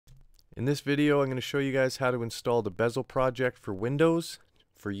In this video, I'm going to show you guys how to install the Bezel project for Windows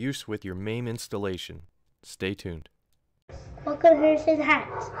for use with your MAME installation. Stay tuned. Welcome to Harrison's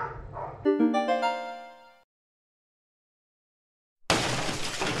Hats.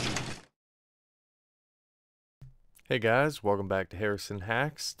 Hey guys, welcome back to Harrison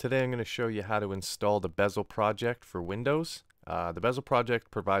Hacks. Today I'm going to show you how to install the Bezel project for Windows. The Bezel project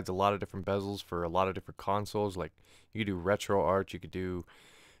provides a lot of different bezels for a lot of different consoles. Like you could do RetroArch, you could do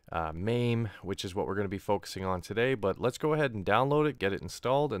MAME, which is what we're going to be focusing on today. But let's go ahead and download it, get it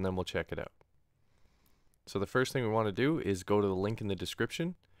installed, and then we'll check it out. So the first thing we want to do is go to the link in the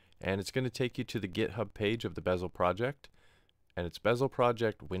description, and it's going to take you to the GitHub page of the Bezel project, and it's Bezel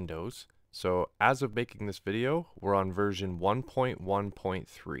Project Windows. So as of making this video, we're on version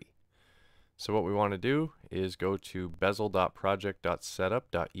 1.1.3. So what we want to do is go to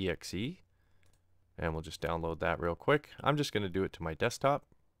bezel.project.setup.exe, and we'll just download that real quick. I'm just going to do it to my desktop.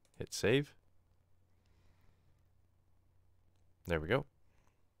 Hit save. There we go.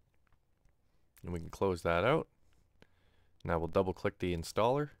 And we can close that out. Now we'll double click the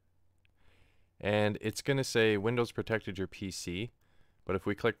installer. And it's going to say Windows protected your PC. But if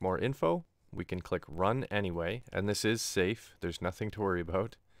we click more info, we can click run anyway. And this is safe. There's nothing to worry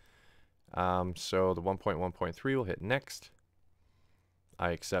about. So the 1.1.3 will hit next. I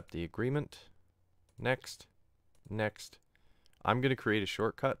accept the agreement. Next. Next. I'm going to create a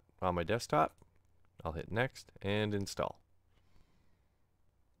shortcut on my desktop. I'll hit next and install.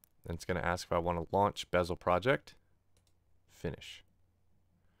 And it's going to ask if I want to launch Bezel project. Finish.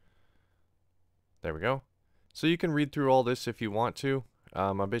 There we go. So you can read through all this if you want to.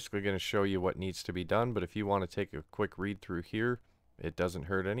 I'm basically going to show you what needs to be done, but if you want to take a quick read through here, it doesn't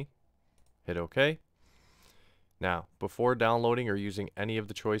hurt any. Hit OK. Now, before downloading or using any of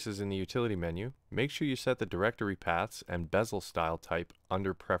the choices in the utility menu, make sure you set the directory paths and bezel style type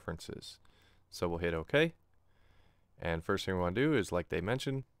under preferences. So we'll hit OK. And first thing we want to do is, like they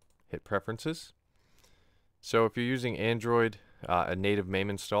mentioned, hit preferences. So if you're using Android, a native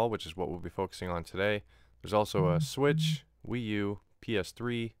MAME install, which is what we'll be focusing on today. There's also a Switch, Wii U,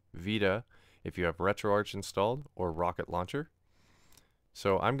 PS3, Vita, if you have RetroArch installed, or Rocket Launcher.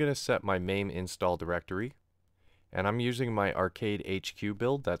 So I'm going to set my MAME install directory, and I'm using my Arcade HQ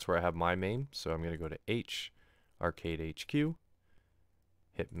build. That's where I have my MAME. So I'm going to go to H, Arcade HQ,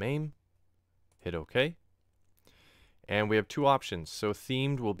 hit MAME, hit OK. And we have two options. So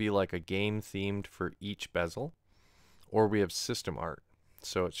themed will be like a game themed for each bezel, or we have system art.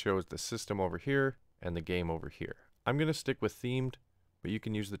 So it shows the system over here and the game over here. I'm going to stick with themed, but you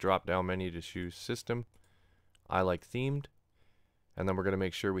can use the drop down menu to choose system. I like themed. And then we're going to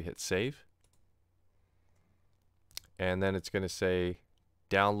make sure we hit save. And then it's going to say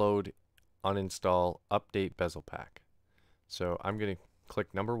download, uninstall, update bezel pack. So I'm going to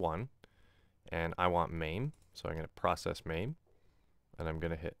click number 1, and I want MAME. So I'm going to process MAME, and I'm going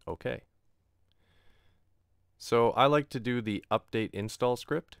to hit OK. So I like to do the update install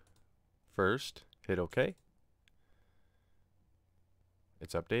script first. Hit OK.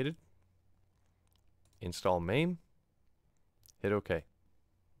 It's updated. Install MAME. Hit OK.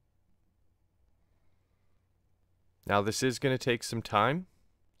 Now this is going to take some time,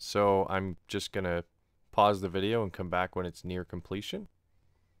 so I'm just going to pause the video and come back when it's near completion.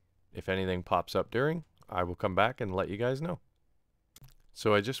 If anything pops up during, I will come back and let you guys know.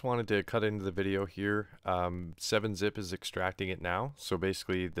 So I just wanted to cut into the video here. 7-zip is extracting it now. So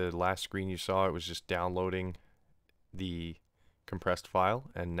basically the last screen you saw, it was just downloading the compressed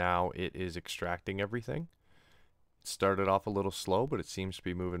file, and now it is extracting everything. It started off a little slow, but it seems to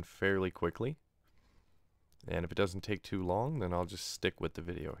be moving fairly quickly. And if it doesn't take too long, then I'll just stick with the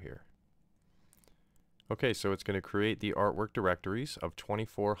video here. Okay, so it's going to create the artwork directories of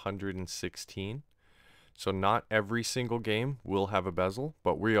 2416. So not every single game will have a bezel,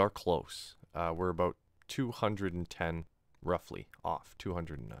 but we are close. We're about 210 roughly off,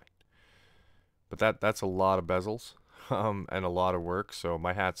 209. But that's a lot of bezels and a lot of work. So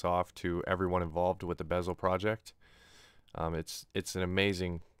my hat's off to everyone involved with the Bezel project. It's an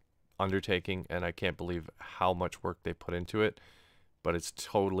amazing undertaking, and I can't believe how much work they put into it. But it's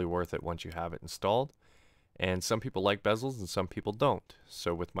totally worth it once you have it installed. And some people like bezels and some people don't.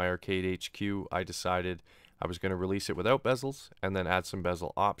 So with my Arcade HQ, I decided I was going to release it without bezels and then add some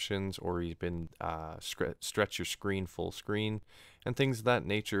bezel options, or even stretch your screen full screen and things of that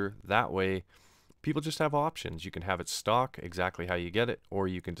nature. That way, people just have options. You can have it stock exactly how you get it, or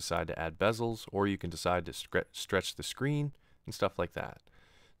you can decide to add bezels, or you can decide to stretch the screen and stuff like that.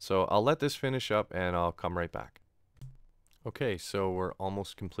 So I'll let this finish up and I'll come right back. Okay, so we're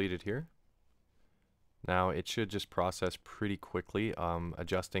almost completed here. Now it should just process pretty quickly,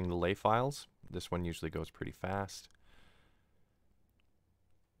 adjusting the lay files. This one usually goes pretty fast.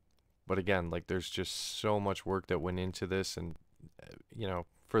 But again, like there's just so much work that went into this, and you know,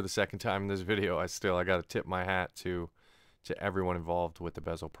 for the second time in this video, I got to tip my hat to everyone involved with the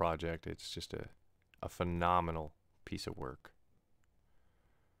Bezel project. It's just a phenomenal piece of work.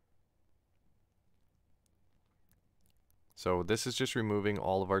 So this is just removing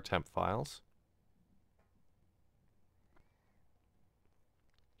all of our temp files.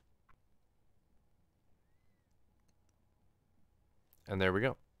 And there we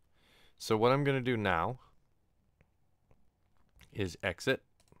go. So what I'm going to do now is exit.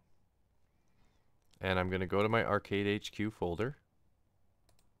 And I'm going to go to my Arcade HQ folder.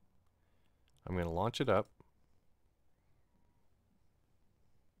 I'm going to launch it up.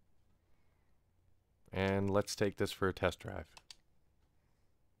 And let's take this for a test drive.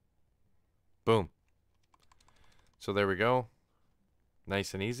 Boom. So there we go.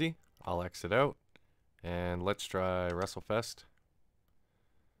 Nice and easy. I'll exit out. And let's try WrestleFest.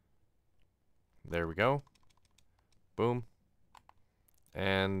 There we go. Boom.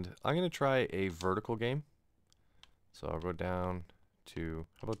 And I'm going to try a vertical game. So I'll go down to,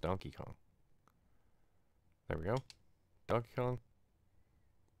 how about Donkey Kong? There we go. Donkey Kong.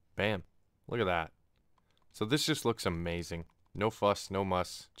 Bam. Look at that. So this just looks amazing. No fuss, no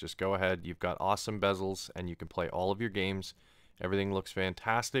muss. Just go ahead. You've got awesome bezels and you can play all of your games. Everything looks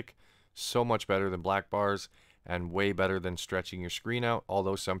fantastic. So much better than black bars and way better than stretching your screen out,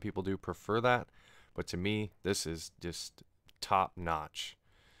 although some people do prefer that. But to me, this is just top notch.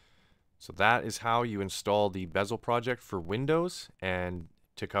 So that is how you install the Bezel project for Windows. And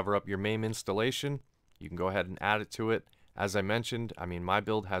to cover up your MAME installation, you can go ahead and add it to it. As I mentioned, I mean, my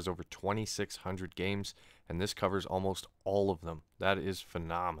build has over 2,600 games, and this covers almost all of them. That is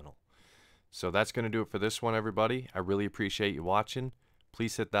phenomenal. So that's going to do it for this one, everybody. I really appreciate you watching.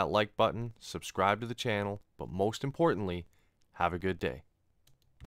 Please hit that like button, subscribe to the channel, but most importantly, have a good day.